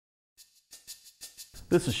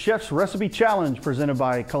This is Chef's Recipe Challenge presented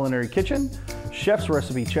by Culinary Kitchen. Chef's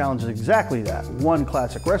Recipe Challenge is exactly that. One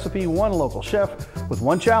classic recipe, one local chef with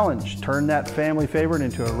one challenge. Turn that family favorite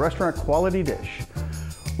into a restaurant quality dish.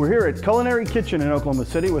 We're here at Culinary Kitchen in Oklahoma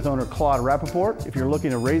City with owner Claude Rappaport. If you're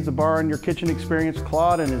looking to raise the bar on your kitchen experience,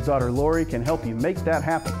 Claude and his daughter Lori can help you make that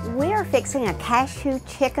happen. We are fixing a cashew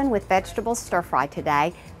chicken with vegetable stir fry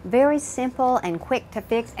today. Very simple and quick to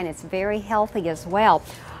fix, and it's very healthy as well.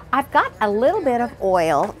 I've got a little bit of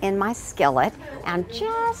oil in my skillet. I'm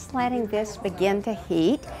just letting this begin to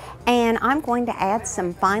heat, and I'm going to add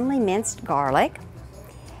some finely minced garlic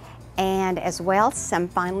and as well some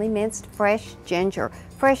finely minced fresh ginger.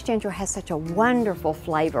 Fresh ginger has such a wonderful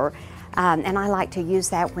flavor, and I like to use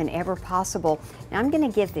that whenever possible. Now I'm going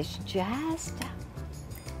to give this just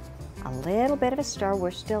a little bit of a stir.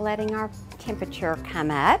 We're still letting our temperature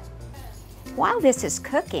come up. While this is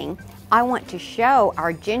cooking, I want to show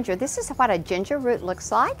our ginger. This is what a ginger root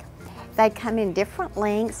looks like. They come in different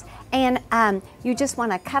lengths, and you just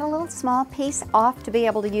want to cut a little small piece off to be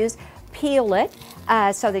able to use. Peel it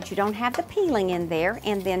so that you don't have the peeling in there,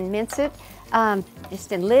 and then mince it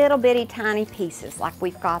just in little bitty tiny pieces like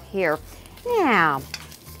we've got here. Now,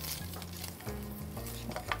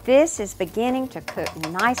 this is beginning to cook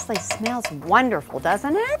nicely. Smells wonderful,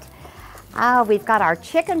 doesn't it? We've got our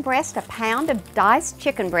chicken breast, a pound of diced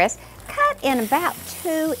chicken breast, cut in about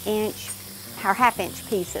 2-inch or half-inch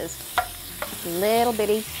pieces, little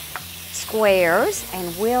bitty squares,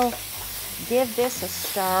 and we'll give this a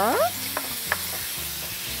stir.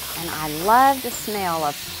 And I love the smell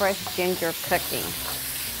of fresh ginger cooking.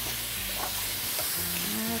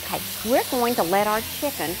 Okay, we're going to let our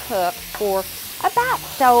chicken cook for about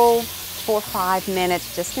 4 or 5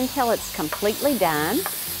 minutes, just until it's completely done.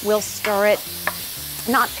 We'll stir it,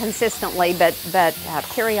 not consistently, but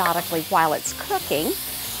periodically while it's cooking.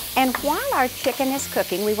 And while our chicken is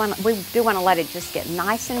cooking, we do want to let it just get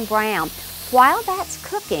nice and brown. While that's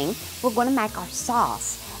cooking, we're going to make our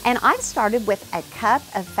sauce. And I've started with a cup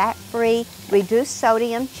of fat-free, reduced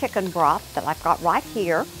sodium chicken broth that I've got right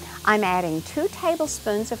here. I'm adding 2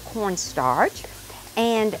 tablespoons of cornstarch.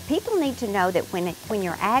 And people need to know that when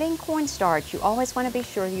you're adding cornstarch, you always want to be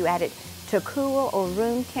sure you add it to cool or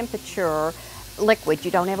room temperature liquid.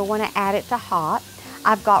 You don't ever want to add it to hot.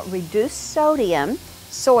 I've got reduced sodium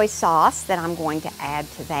soy sauce that I'm going to add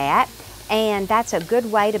to that. And that's a good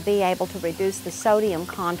way to be able to reduce the sodium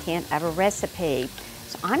content of a recipe.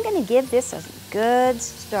 So I'm going to give this a good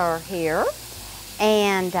stir here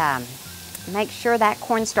and make sure that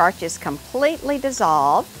cornstarch is completely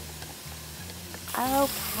dissolved.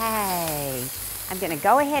 Okay, I'm going to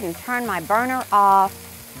go ahead and turn my burner off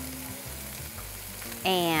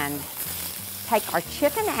and take our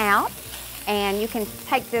chicken out. And you can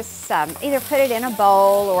take this, either put it in a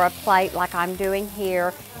bowl or a plate like I'm doing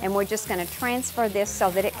here, and we're just going to transfer this so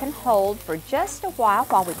that it can hold for just a while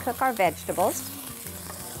we cook our vegetables.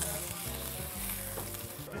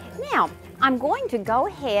 Now, I'm going to go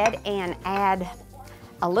ahead and add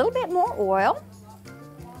a little bit more oil.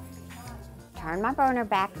 Turn my burner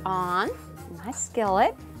back on, my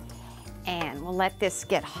skillet, and we'll let this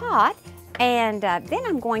get hot. And then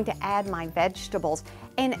I'm going to add my vegetables.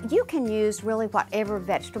 And you can use really whatever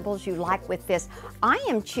vegetables you like with this. I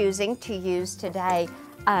am choosing to use today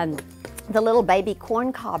the little baby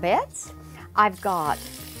corn cobbettes. I've got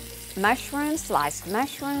mushrooms, sliced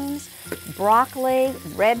mushrooms, broccoli,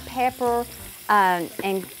 red pepper,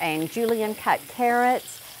 and julienne cut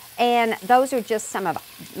carrots. And those are just some of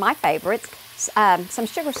my favorites. Some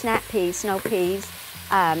sugar snap peas, snow peas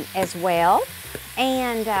as well.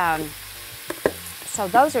 And so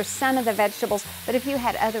those are some of the vegetables, but if you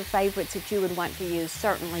had other favorites that you would want to use,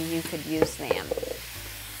 certainly you could use them.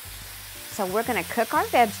 So we're going to cook our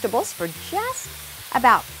vegetables for just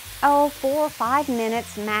about 4 or 5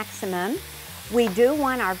 minutes maximum. We do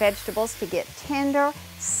want our vegetables to get tender,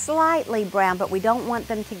 slightly brown, but we don't want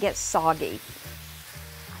them to get soggy.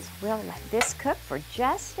 So we'll let this cook for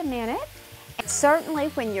just a minute. And certainly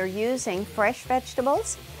when you're using fresh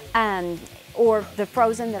vegetables, or the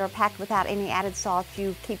frozen that are packed without any added salt,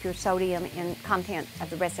 you keep your sodium in content of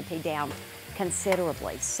the recipe down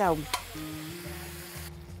considerably. So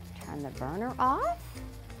turn the burner off.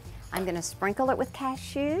 I'm going to sprinkle it with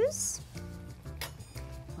cashews.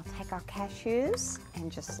 We'll take our cashews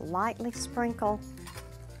and just lightly sprinkle.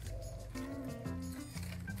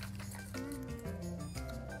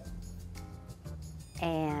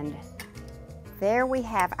 And there we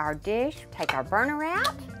have our dish. Take our burner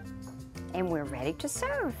out, and we're ready to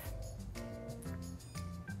serve.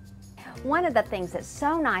 One of the things that's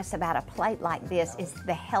so nice about a plate like this is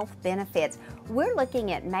the health benefits. we're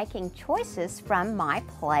looking at making choices from my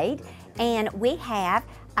plate, and we have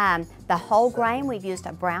the whole grain. We've used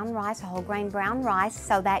a brown rice, a whole grain brown rice,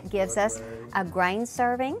 so that gives us a grain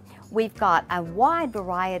serving. We've got a wide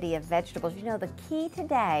variety of vegetables. You know, the key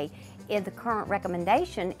today in the current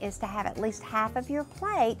recommendation is to have at least half of your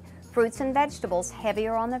plate fruits and vegetables,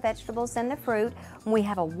 heavier on the vegetables than the fruit. We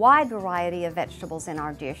have a wide variety of vegetables in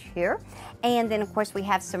our dish here. And then of course we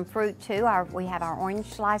have some fruit too. We have our orange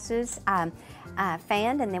slices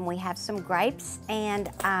fanned, and then we have some grapes, and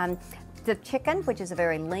the chicken, which is a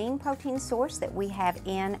very lean protein source that we have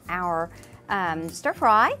in our stir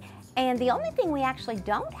fry. And the only thing we actually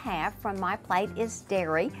don't have from my plate is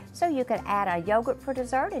dairy. So you could add a yogurt for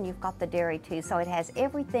dessert, and you've got the dairy too. So it has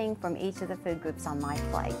everything from each of the food groups on my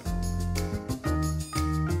plate.